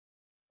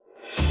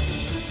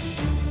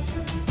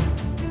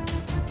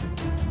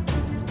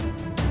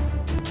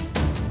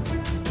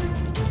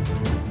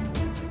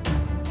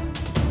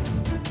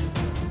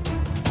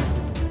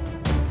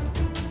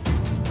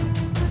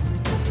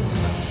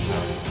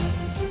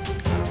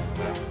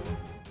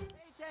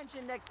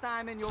attention next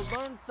time and you'll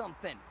learn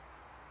something.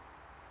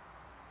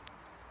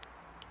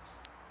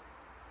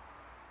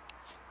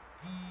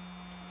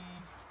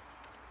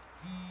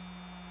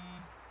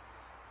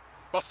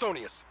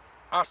 Bosonius,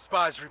 our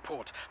spies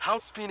report.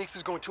 House Phoenix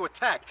is going to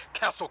attack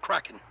Castle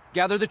Kraken.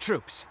 Gather the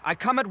troops. I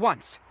come at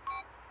once.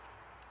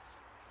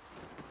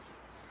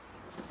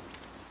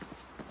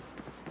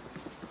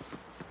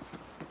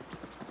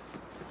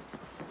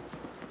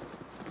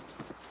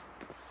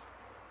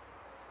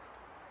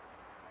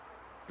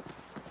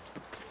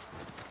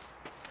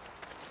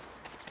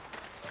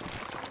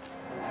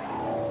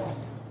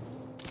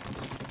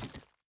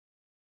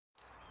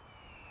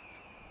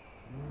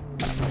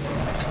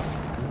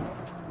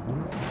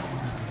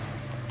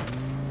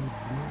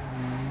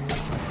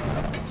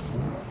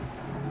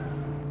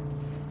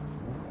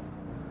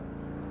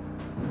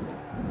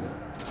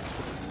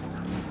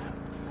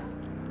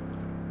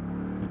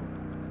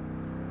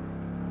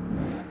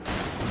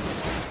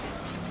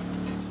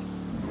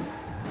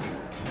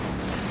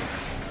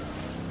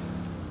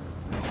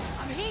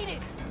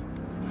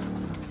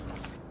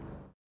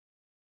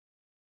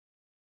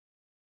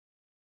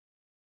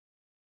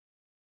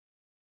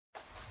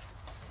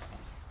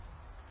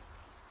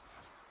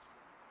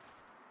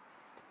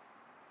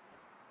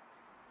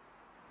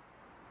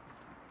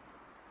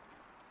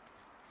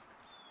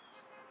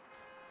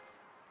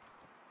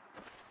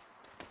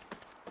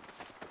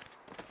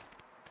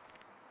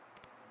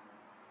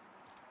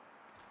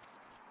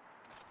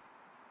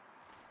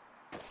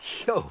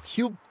 Yo,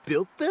 you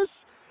built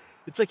this?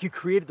 It's like you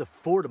created the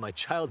fort of my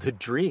childhood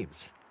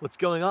dreams. What's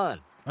going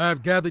on? I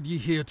have gathered ye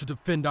here to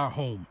defend our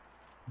home.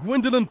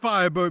 Gwendolyn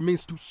Firebird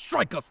means to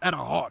strike us at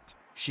our heart.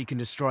 She can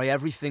destroy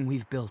everything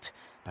we've built,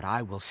 but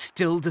I will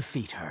still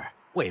defeat her.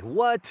 Wait,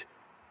 what?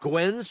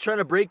 Gwen's trying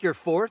to break your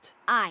fort?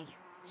 Aye.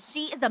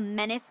 She is a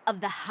menace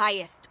of the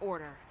highest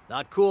order.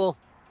 Not cool.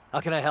 How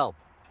can I help?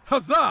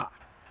 Huzzah!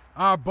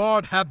 Our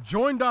bard hath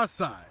joined our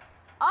side.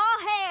 All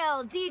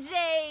hail,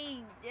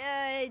 DJ...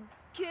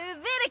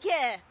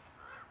 Kviticus!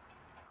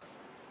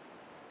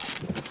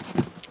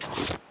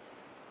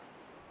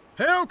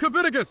 Hail,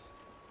 Kviticus!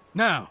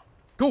 Now,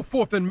 go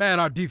forth and man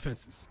our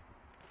defenses.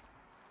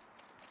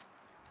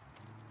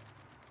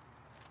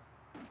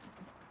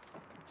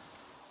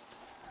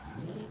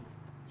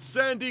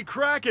 Sandy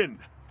Kraken,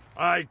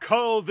 I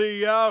call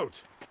thee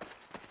out.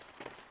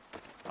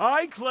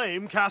 I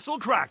claim Castle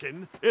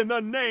Kraken in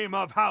the name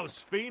of House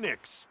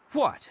Phoenix.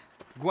 What?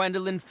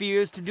 Gwendolyn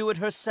fears to do it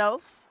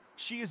herself?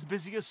 She is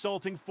busy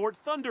assaulting Fort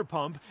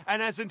Thunderpump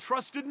and has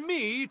entrusted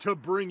me to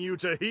bring you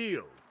to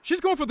heel.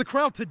 She's going for the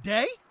crown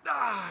today?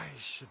 I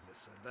shouldn't have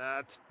said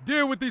that.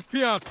 Deal with these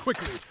peons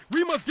quickly.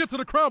 We must get to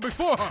the crown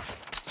before her.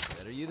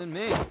 Better you than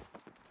me.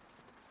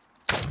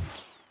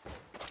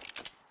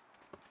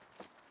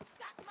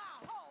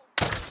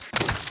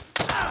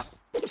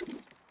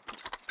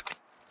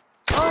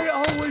 I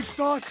always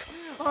thought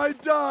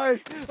I'd die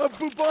of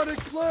bubonic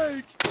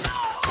plague.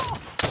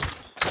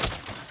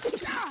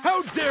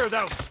 How dare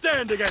thou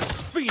stand against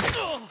Phoenix?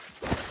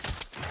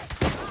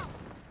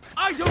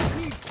 I don't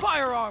need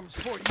firearms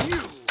for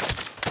you!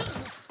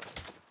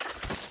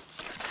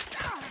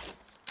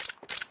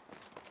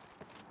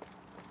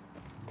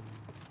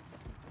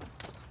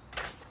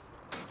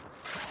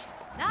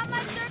 Not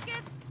my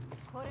circus!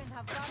 Couldn't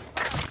have gone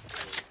further.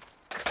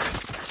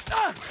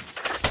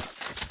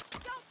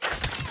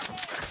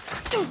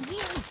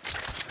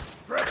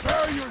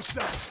 Prepare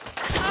yourself!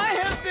 I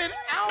have been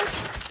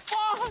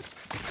outfought!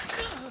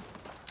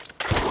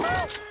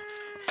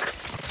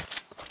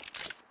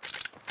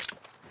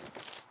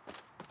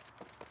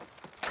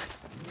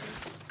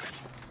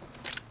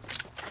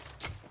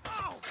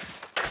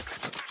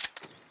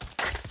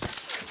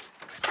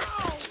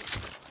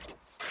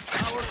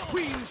 Our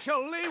queen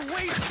shall lay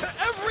waste to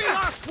every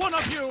last one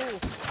of you!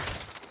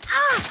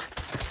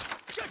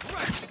 Get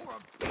ready for a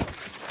beat!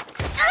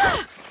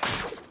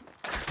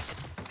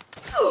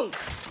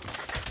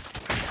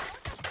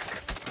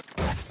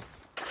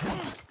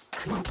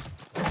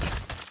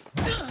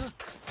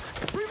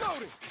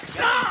 Reloading!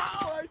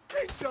 My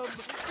kingdom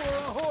for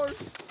a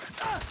horse!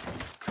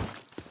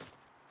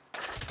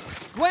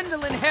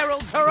 Gwendolyn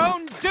heralds her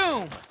own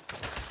doom!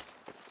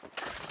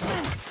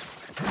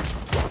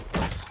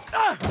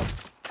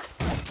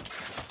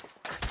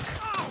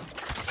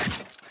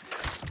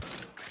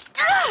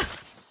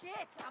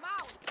 Shit, I'm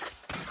out!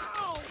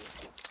 Ow!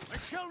 I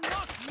shall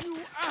knock you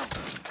out!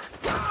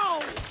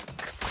 Ow!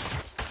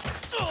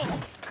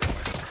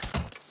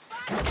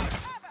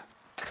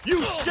 You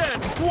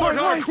shan't thwart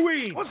our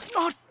queen! Was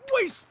not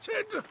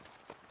wasted!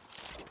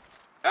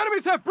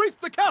 Enemies have breached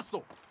the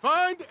castle.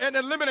 Find and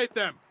eliminate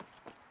them.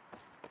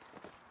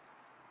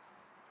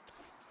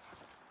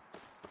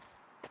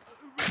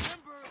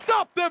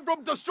 Stop them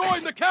from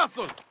destroying the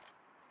castle!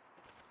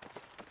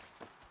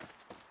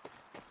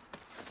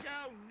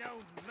 Show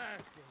no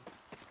mercy.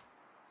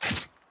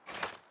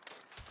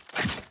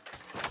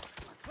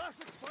 A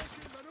classic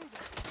Viking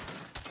maneuver.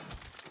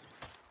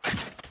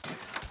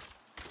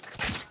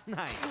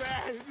 Nice.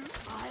 Red,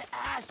 my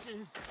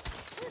ashes.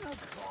 In a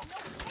bomb. No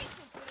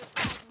patience for this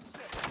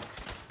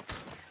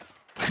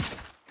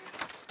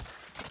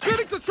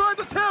are trying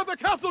to tear the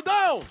castle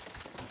down!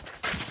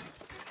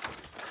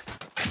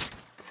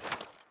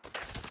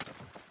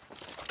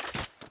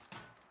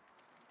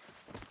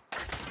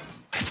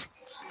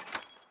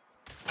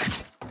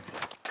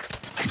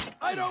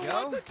 I don't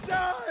want to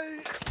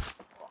die!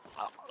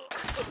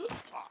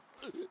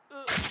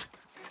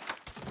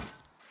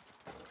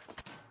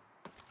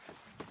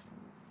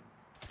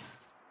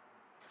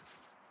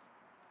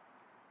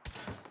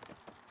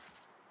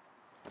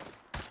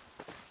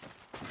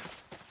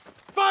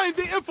 Find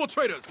the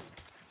infiltrators!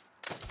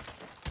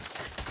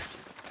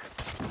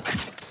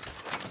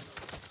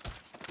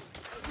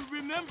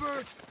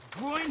 Remember,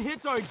 groin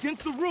hits are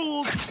against the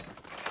rules.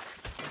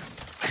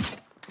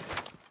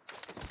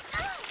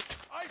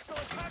 I shall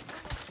attack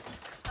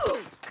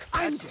from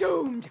I'm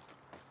doomed!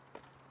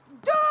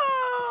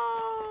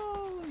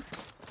 Doomed!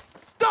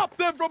 Stop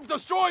them from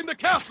destroying the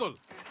castle!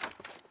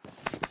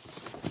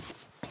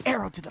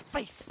 Arrow to the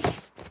face!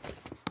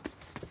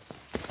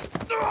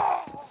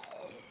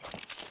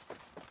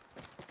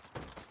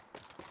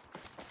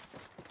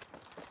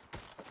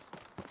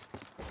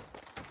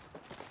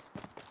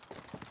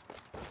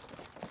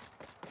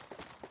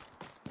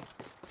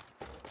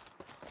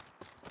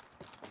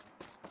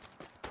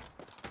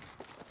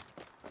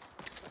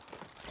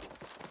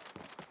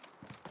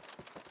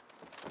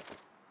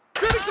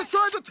 Are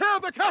trying to tear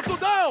the castle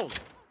down!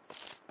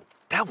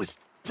 That was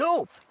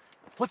dope!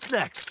 What's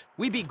next?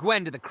 We beat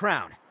Gwen to the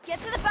crown.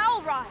 Get to the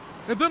bowel rod.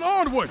 And then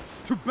onward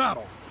to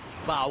battle!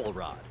 Bowel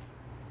Rod.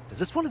 Is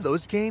this one of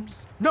those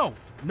games? No,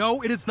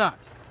 no, it is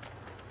not.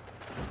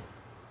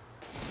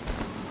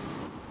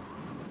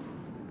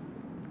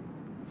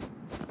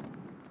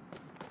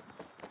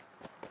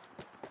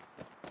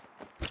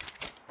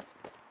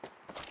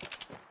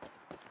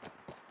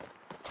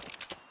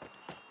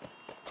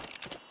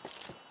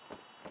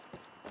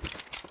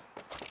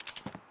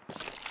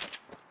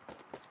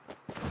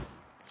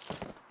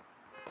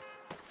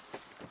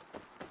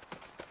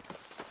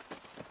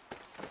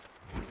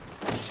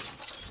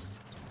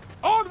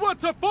 Onward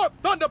to Fort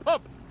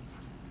Thunderpump!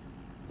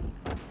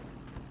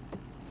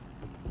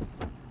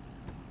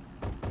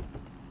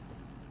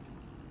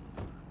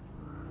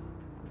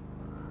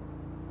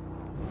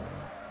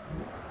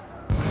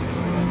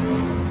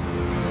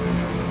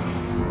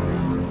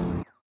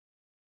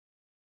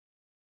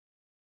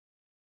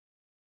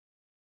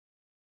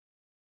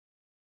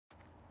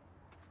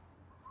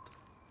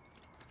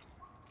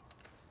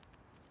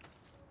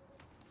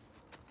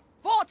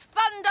 Fort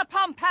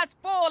Thunderpump has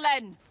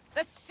fallen.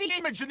 The siege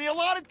damage in the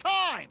allotted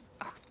time.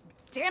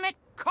 Damn it,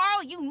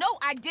 Carl, you know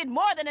I did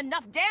more than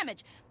enough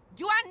damage.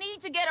 Do I need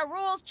to get a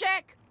rules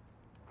check?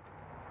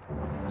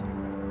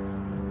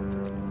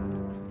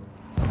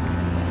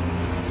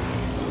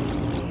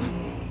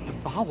 The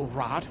bowel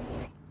rod?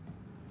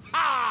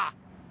 Ha!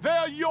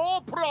 They're your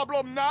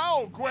problem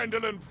now,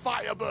 Gwendolyn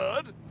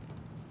Firebird.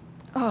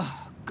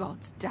 Oh,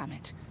 gods damn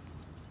it.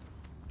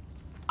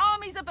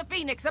 Armies of the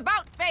Phoenix,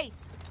 about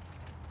face!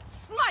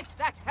 Smite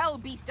that hell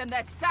beast and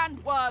their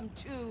sandworm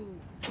too!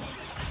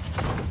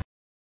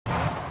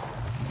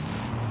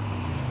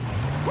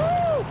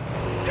 Woo!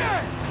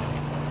 Yeah!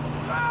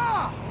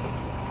 Ah!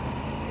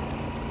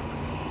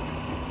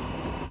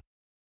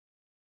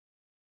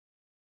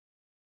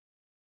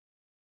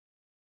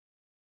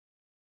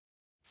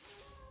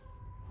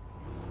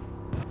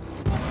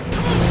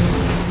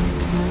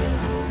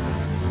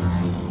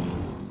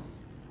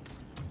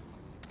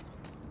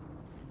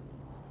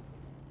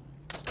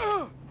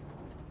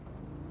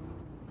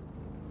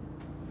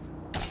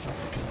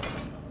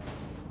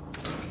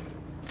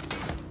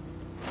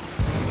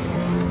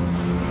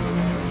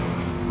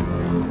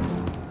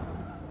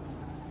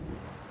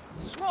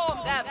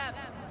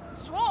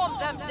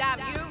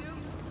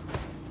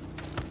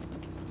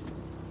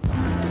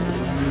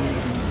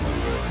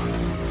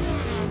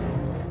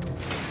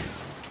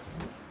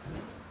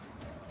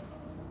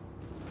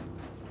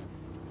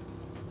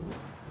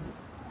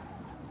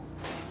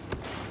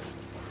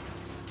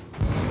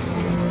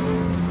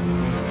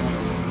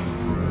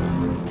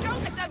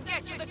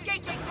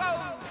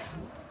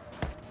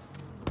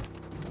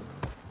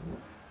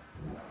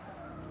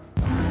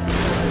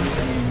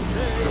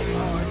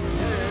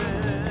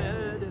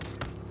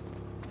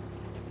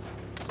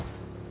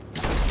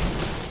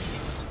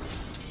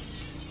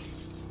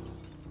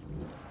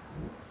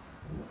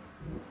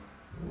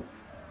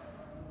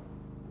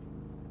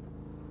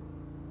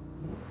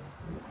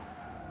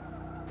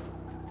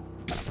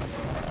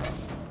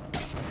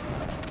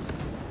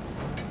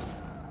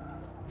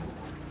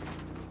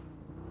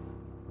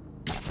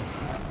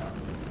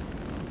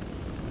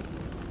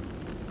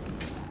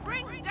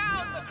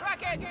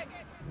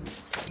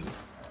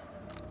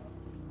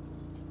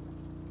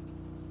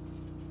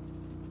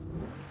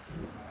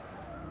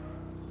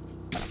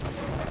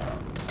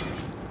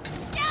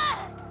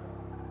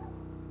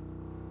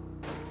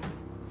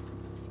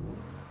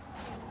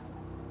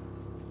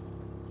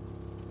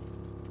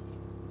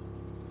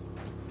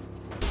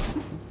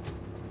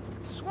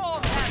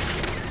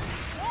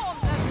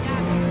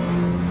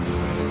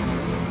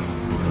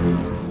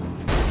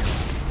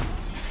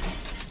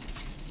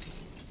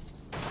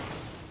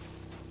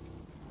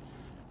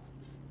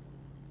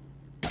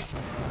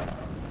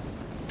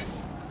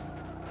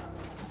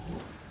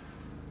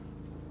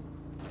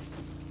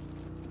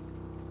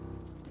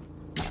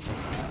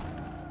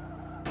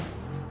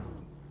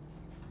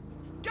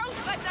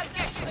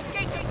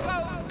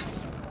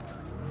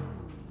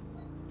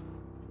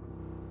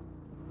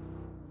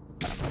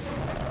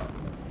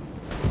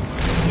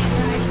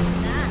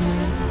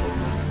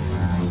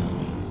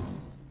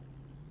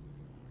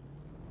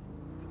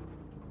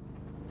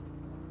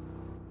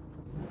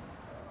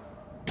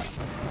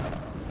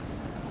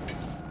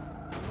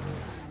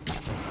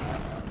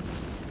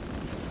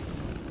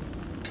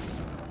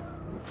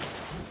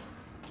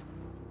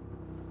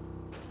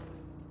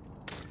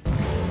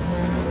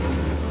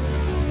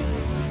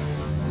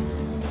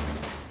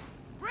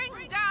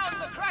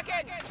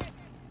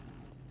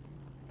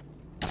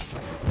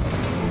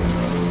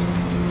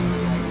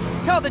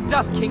 Tell the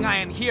Dust King I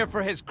am here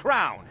for his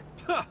crown.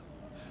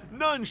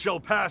 None shall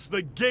pass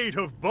the Gate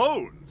of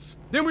Bones.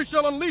 Then we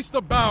shall unleash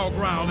the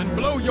battleground and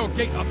blow your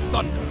gate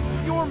asunder.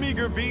 Your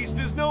meager beast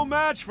is no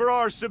match for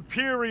our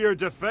superior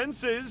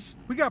defenses.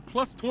 We got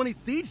plus 20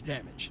 siege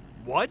damage.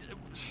 What?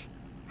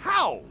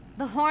 How?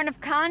 The Horn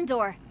of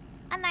Condor.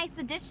 A nice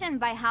addition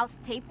by House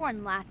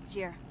Tapeworm last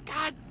year.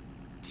 God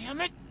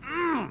damn it.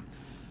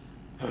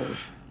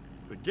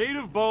 The Gate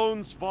of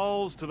Bones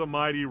falls to the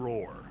mighty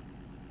roar.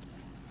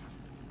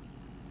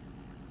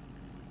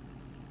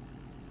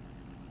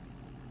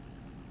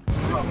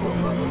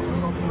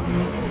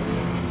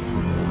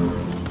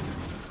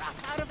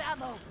 Out of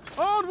ammo.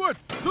 Onward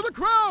to the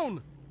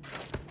crown!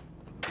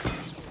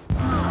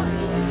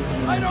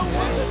 I don't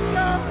want to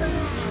die!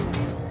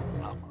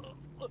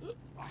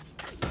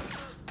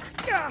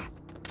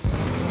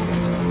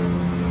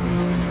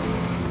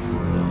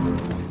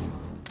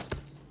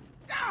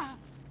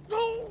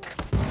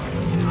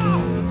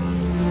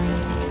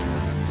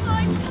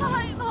 My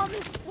time on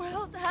this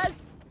world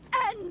has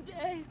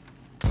ended.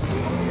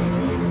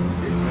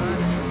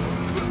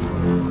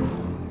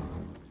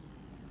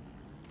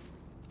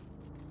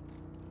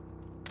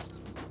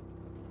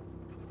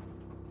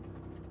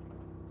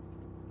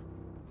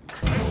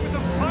 And with a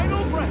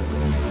final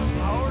breath,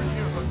 our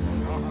hero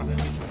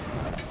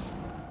dies.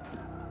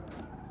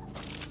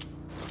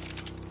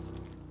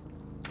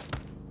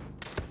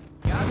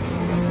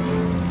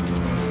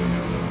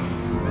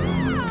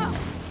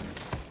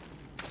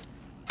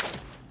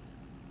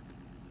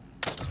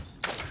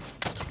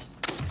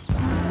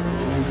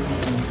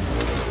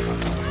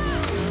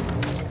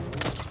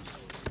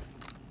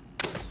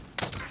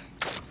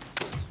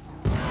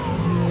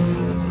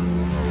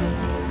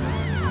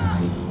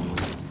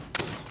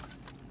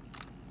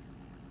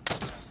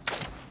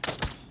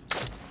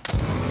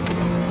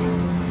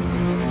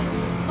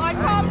 My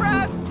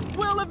comrades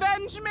will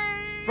avenge me.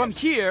 From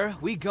here,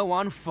 we go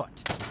on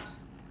foot.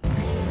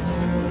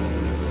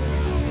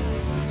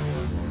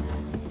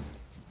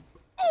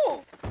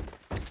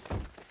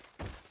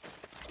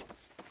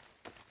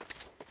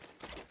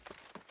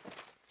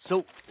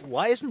 So,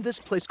 why isn't this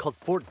place called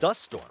Fort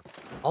Duststorm?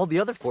 All the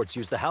other forts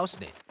use the house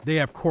name. They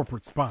have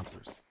corporate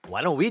sponsors.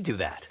 Why don't we do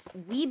that?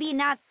 We be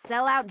not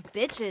sellout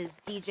bitches,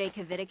 DJ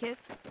Kaviticus.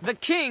 The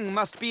king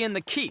must be in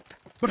the keep.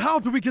 But how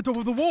do we get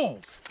over the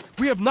walls?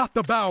 We have not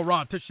the bow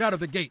rod to shatter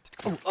the gate.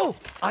 Oh,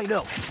 I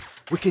know.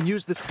 We can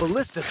use this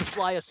ballista to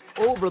fly us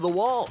over the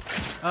wall.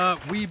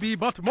 We be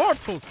but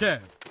mortals,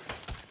 Kev.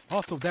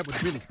 Also, that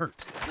would really hurt.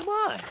 Come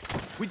on.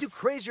 We do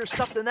crazier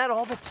stuff than that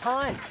all the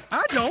time.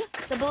 I don't.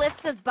 The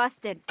ballista's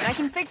busted, but I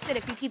can fix it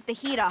if you keep the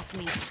heat off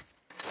me.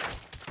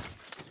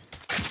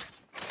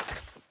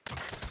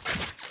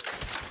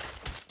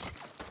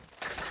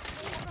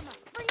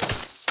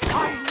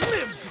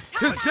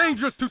 It's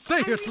dangerous to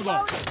stay here too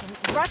long.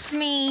 Rush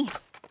me.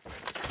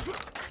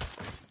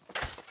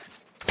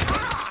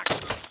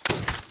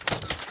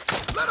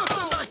 Let us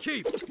in thy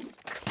keep.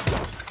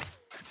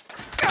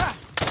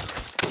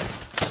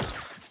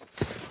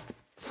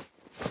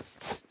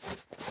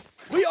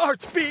 We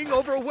aren't being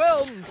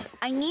overwhelmed.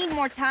 I need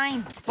more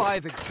time. By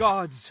the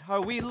gods,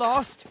 are we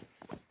lost?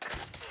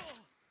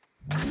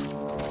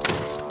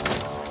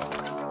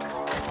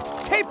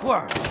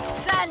 Tapeworm!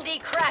 Sandy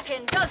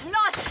Kraken does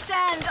not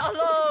stand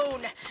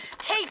alone.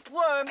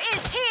 Tapeworm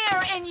is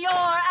here in your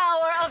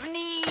hour of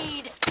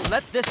need.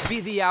 Let this be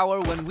the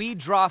hour when we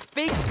draw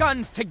fake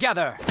guns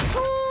together.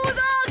 To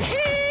the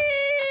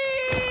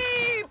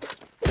keep!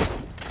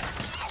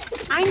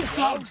 I'm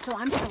dead, so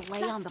I'm gonna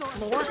lay on the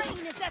floor. The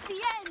train is at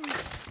the end.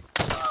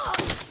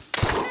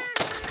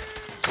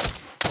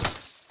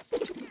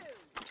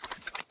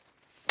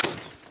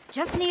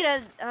 Just need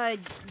a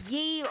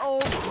ye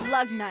old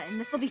lug nut, and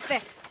this'll be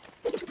fixed.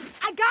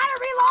 I gotta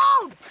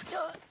reload!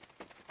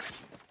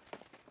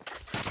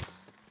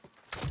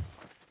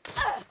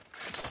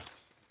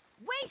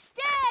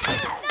 Wasted!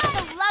 No!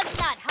 The lug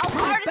nut! How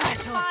hard is it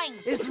to find?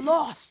 Is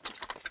lost,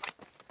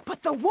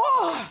 but the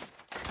war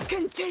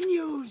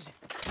continues.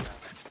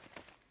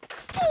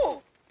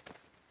 Oh.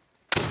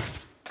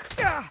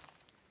 Ah.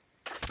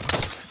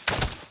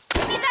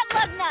 Give me that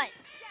lug nut!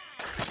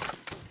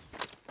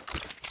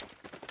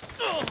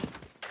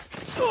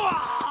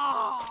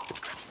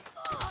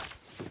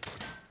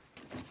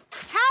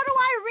 How do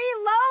I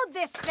reload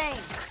this thing?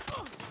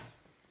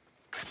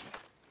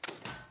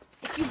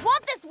 If you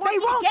want this They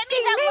working, won't get me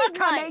see that me lug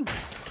coming. nut!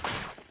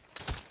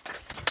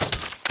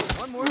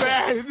 One more.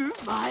 Red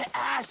my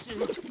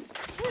ashes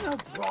in a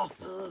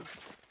brothel.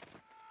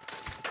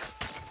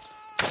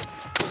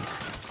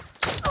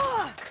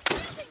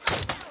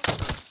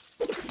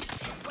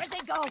 Where'd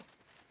they go?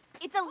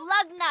 It's a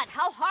lug nut.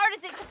 How hard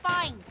is it to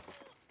find?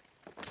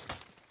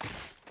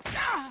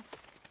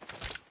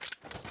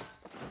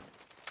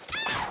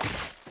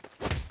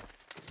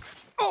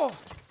 Oh!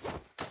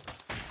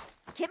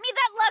 Give me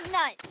that lug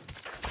nut!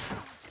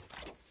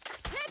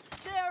 Hit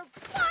their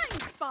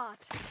blind spot.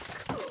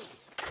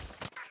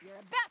 You're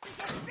about to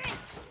get bit.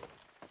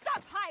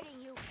 Stop hiding,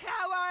 you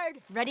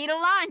coward. Ready to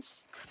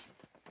launch!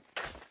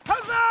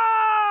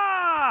 Huzzah!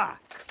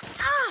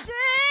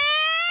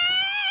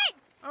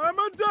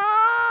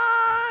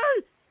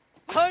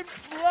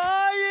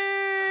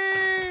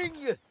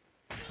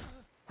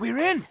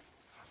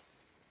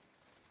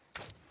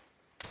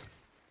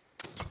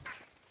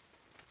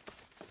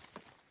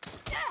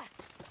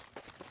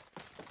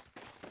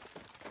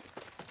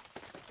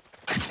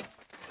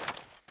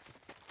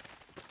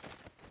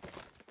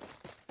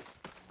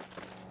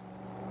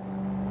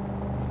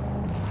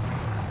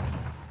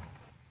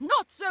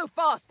 so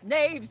fast,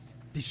 knaves!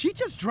 Did she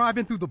just drive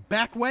in through the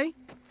back way?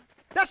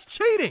 That's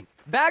cheating!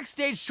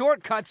 Backstage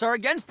shortcuts are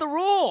against the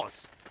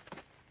rules!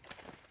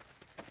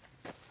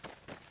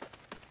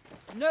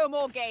 No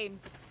more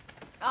games.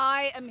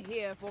 I am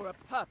here for a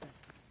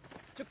purpose.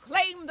 To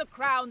claim the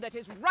crown that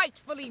is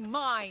rightfully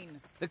mine.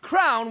 The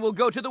crown will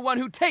go to the one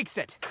who takes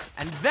it,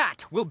 and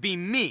that will be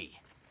me.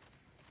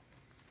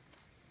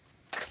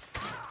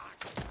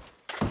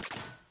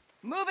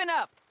 Moving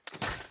up.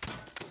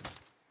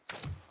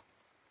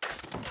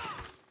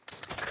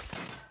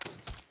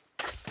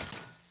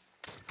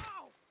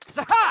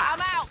 Saha!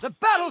 I'm out. The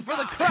battle for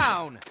the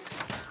crown!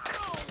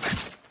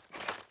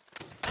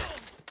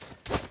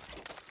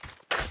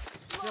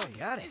 Still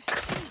got it.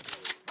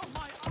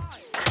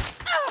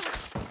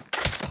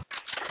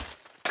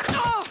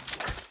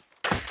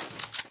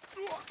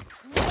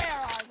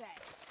 Where are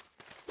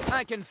they?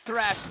 I can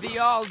thrash thee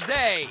all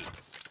day!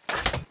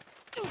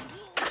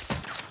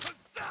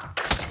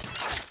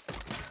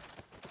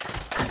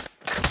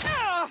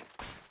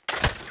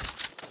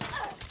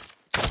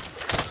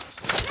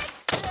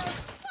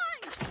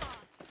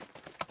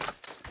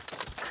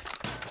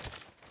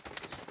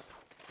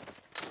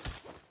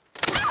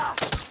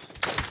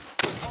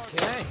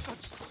 Okay.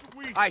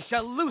 I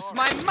shall loose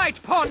my might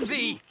upon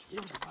thee!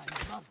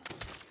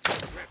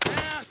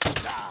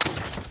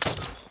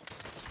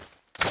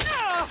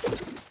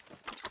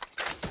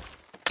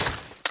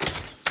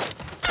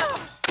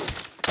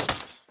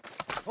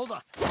 Hold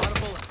on, a lot of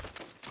bullets.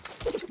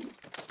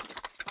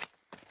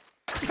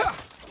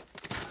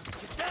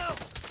 Get down!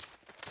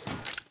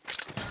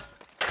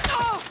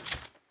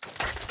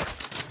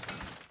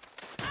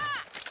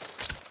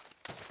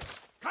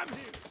 Come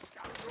here,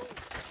 scoundrel!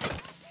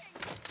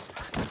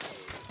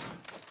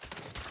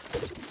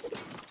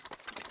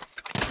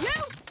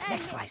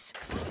 Next slice.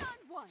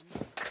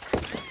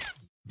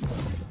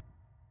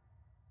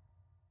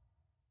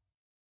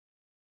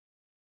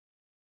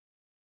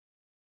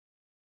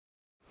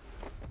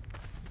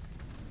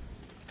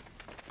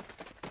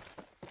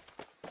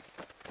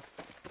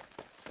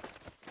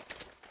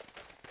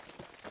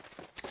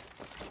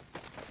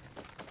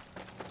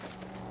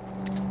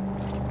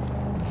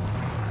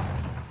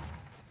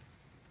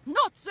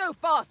 Not so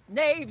fast,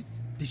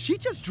 knaves! Did she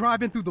just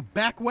drive in through the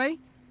back way?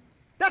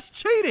 That's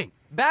cheating!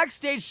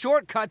 Backstage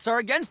shortcuts are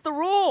against the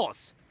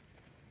rules!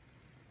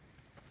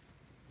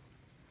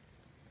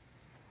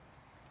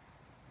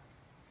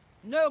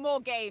 No more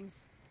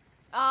games.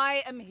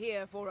 I am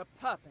here for a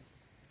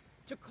purpose.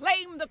 To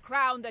claim the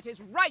crown that is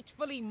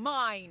rightfully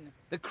mine.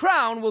 The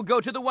crown will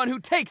go to the one who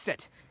takes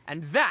it,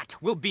 and that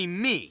will be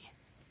me.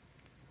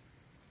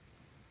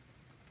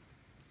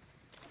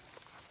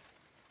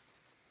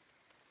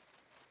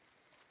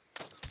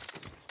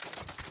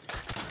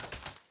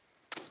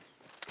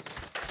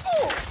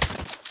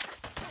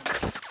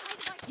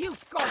 You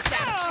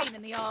goddamn pain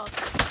in the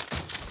arse.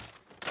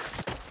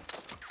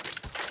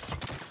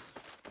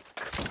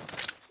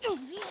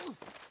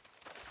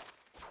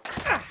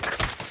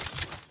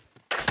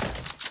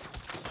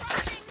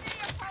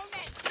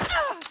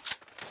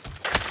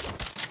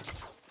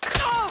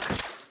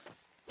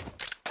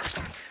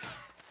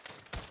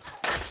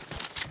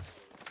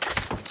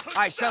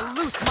 I shall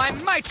loose my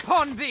might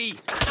upon thee!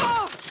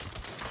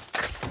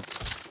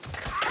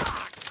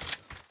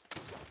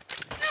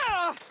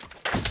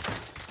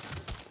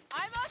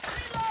 I must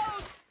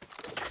reload!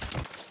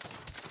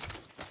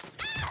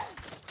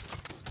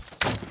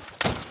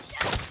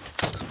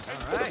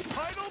 All right.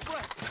 Final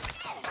breath!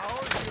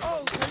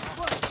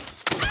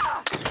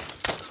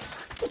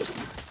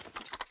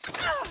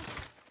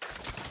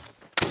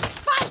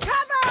 Find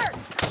cover!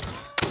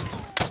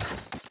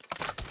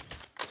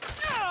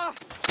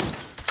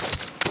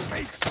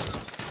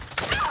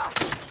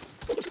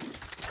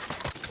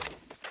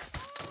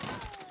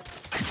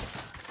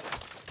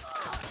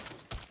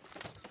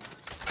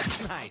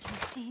 Nice.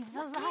 See the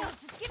light.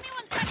 Just give me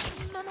 1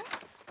 second, Mama.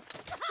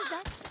 Is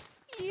that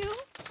you?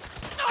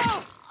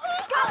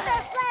 Go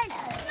there, flank!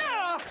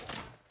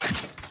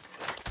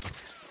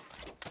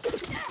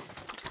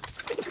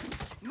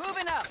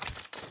 Moving up.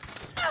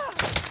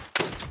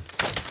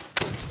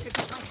 Should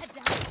keep my head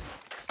down.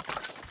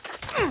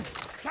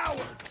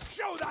 Coward!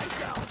 Show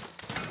thyself!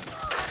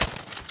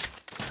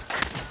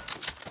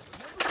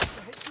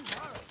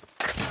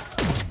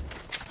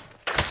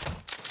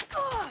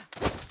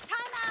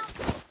 Time out!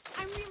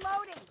 I'm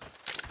reloading.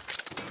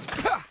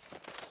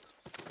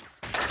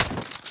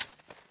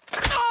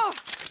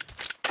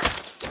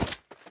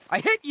 I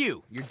hit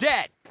you! You're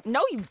dead!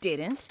 No, you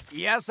didn't.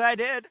 Yes, I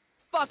did.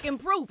 Fucking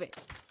prove it.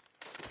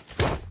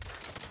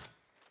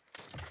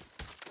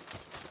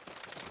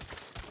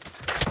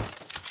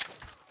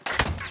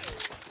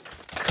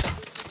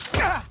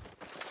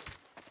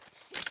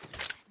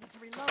 Need to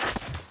reload.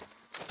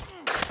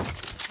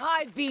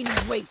 I've been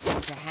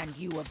waiting to hand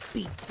you a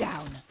beat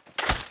down.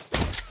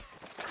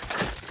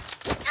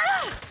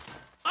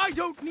 I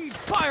don't need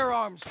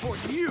firearms for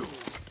you!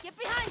 Get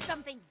behind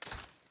something.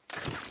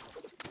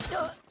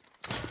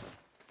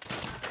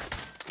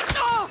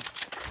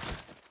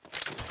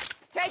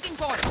 Taking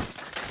point.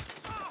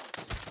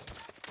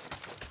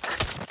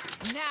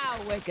 Now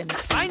we're gonna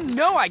see I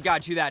know I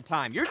got you that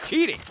time. You're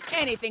cheating.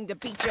 anything to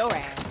beat your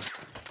ass.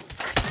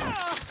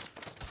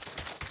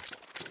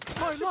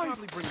 My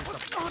life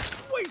was not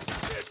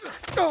wasted!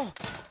 Oh.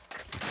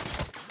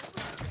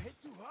 Hit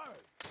too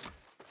hard.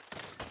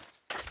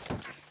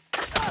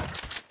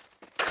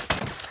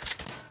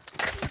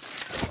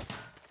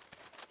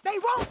 They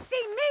won't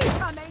see me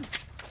coming!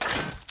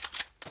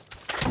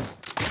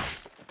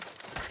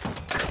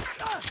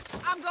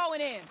 I'm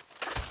going in.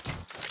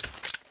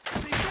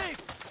 Be safe!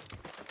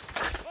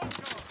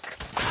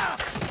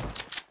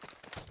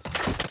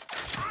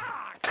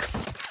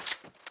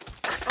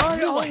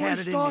 I always had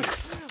it in me.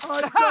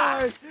 I'd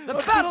Ha! The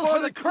battle for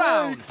the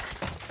crown.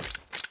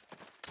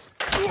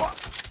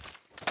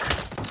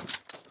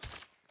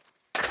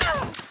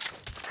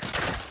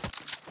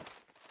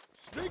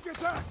 Sneak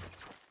attack!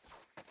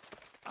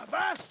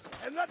 Avast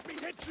and let me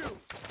hit you!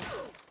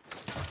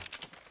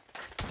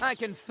 I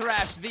can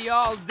thrash thee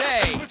all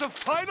day. With a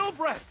final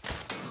breath,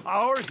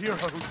 our hero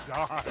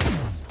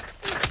dies.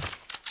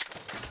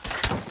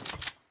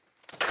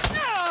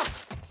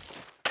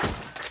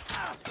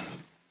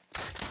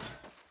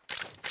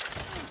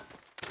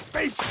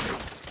 Face me!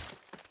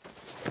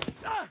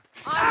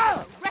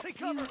 I'll wreck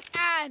you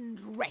and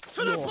wreck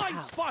To the your blind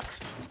house. spot!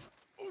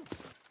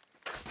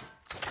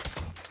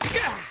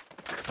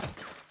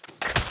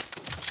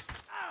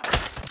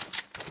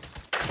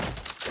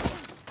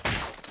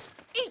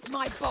 Eat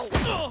my bowl.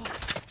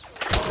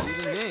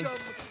 Even me.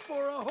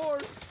 For a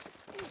horse!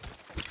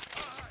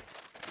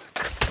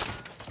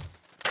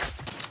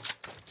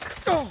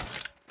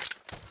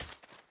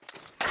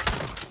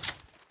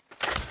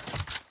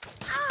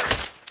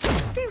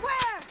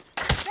 Beware!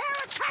 They're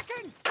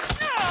attacking!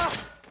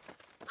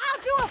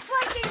 I'll do a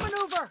flanking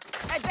maneuver!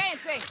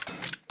 Advancing.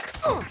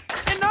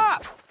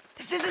 Enough!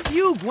 This isn't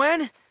you,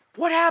 Gwen.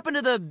 What happened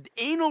to the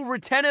anal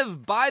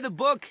retentive,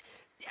 by-the-book,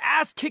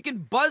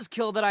 ass-kicking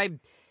buzzkill that I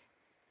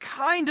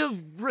kind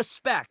of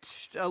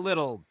respect a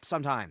little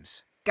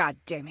sometimes? God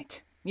damn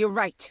it. You're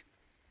right.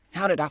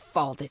 How did I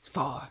fall this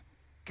far?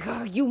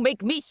 God, you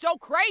make me so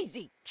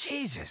crazy.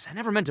 Jesus, I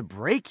never meant to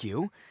break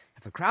you.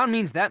 If the crown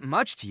means that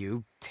much to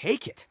you,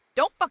 take it.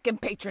 Don't fucking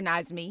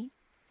patronize me.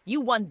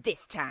 You won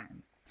this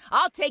time.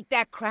 I'll take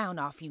that crown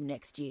off you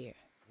next year.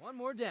 One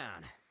more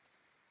down.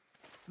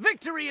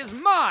 Victory is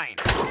mine!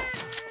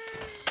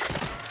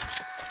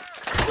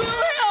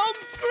 Wilhelm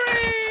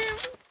scream!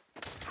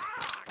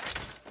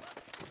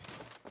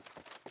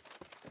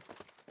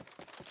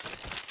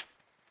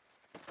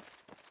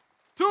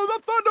 To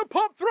the Thunder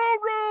Pump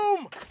Throne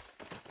Room!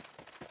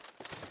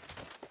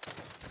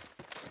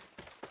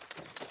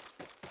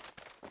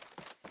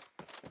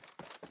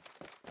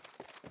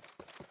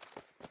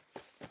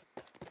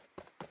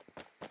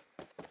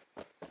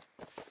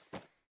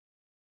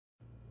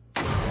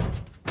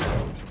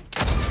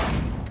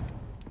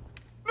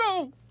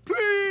 No!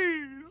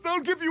 Please! I'll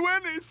give you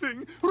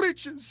anything!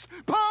 Riches!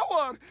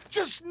 Power!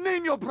 Just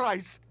name your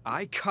price!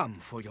 I come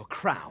for your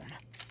crown.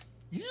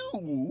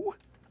 You?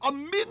 A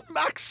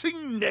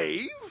min-maxing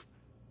knave?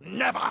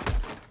 Never!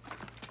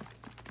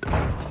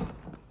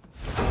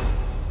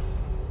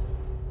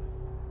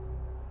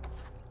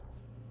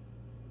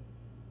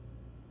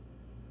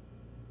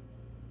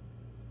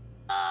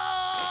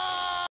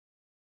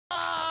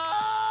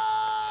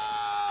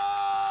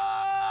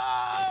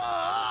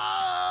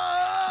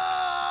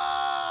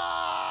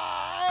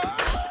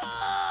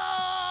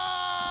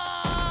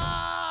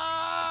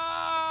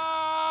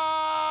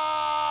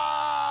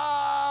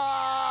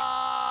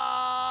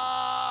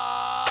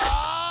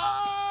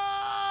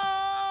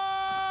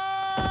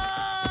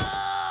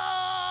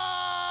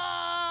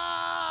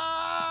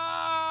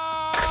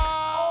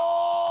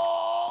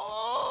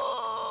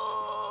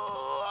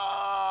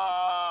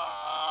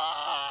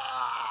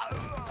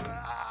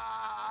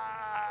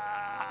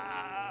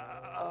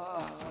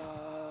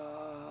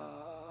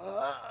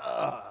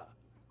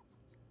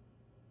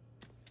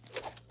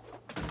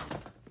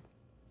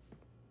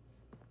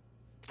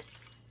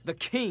 The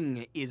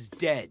king is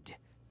dead.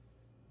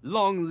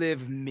 Long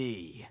live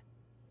me.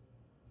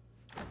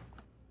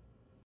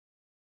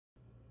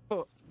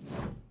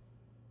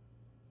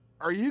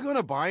 Are you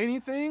gonna buy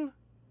anything?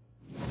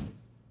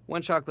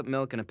 One chocolate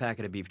milk and a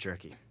packet of beef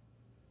jerky.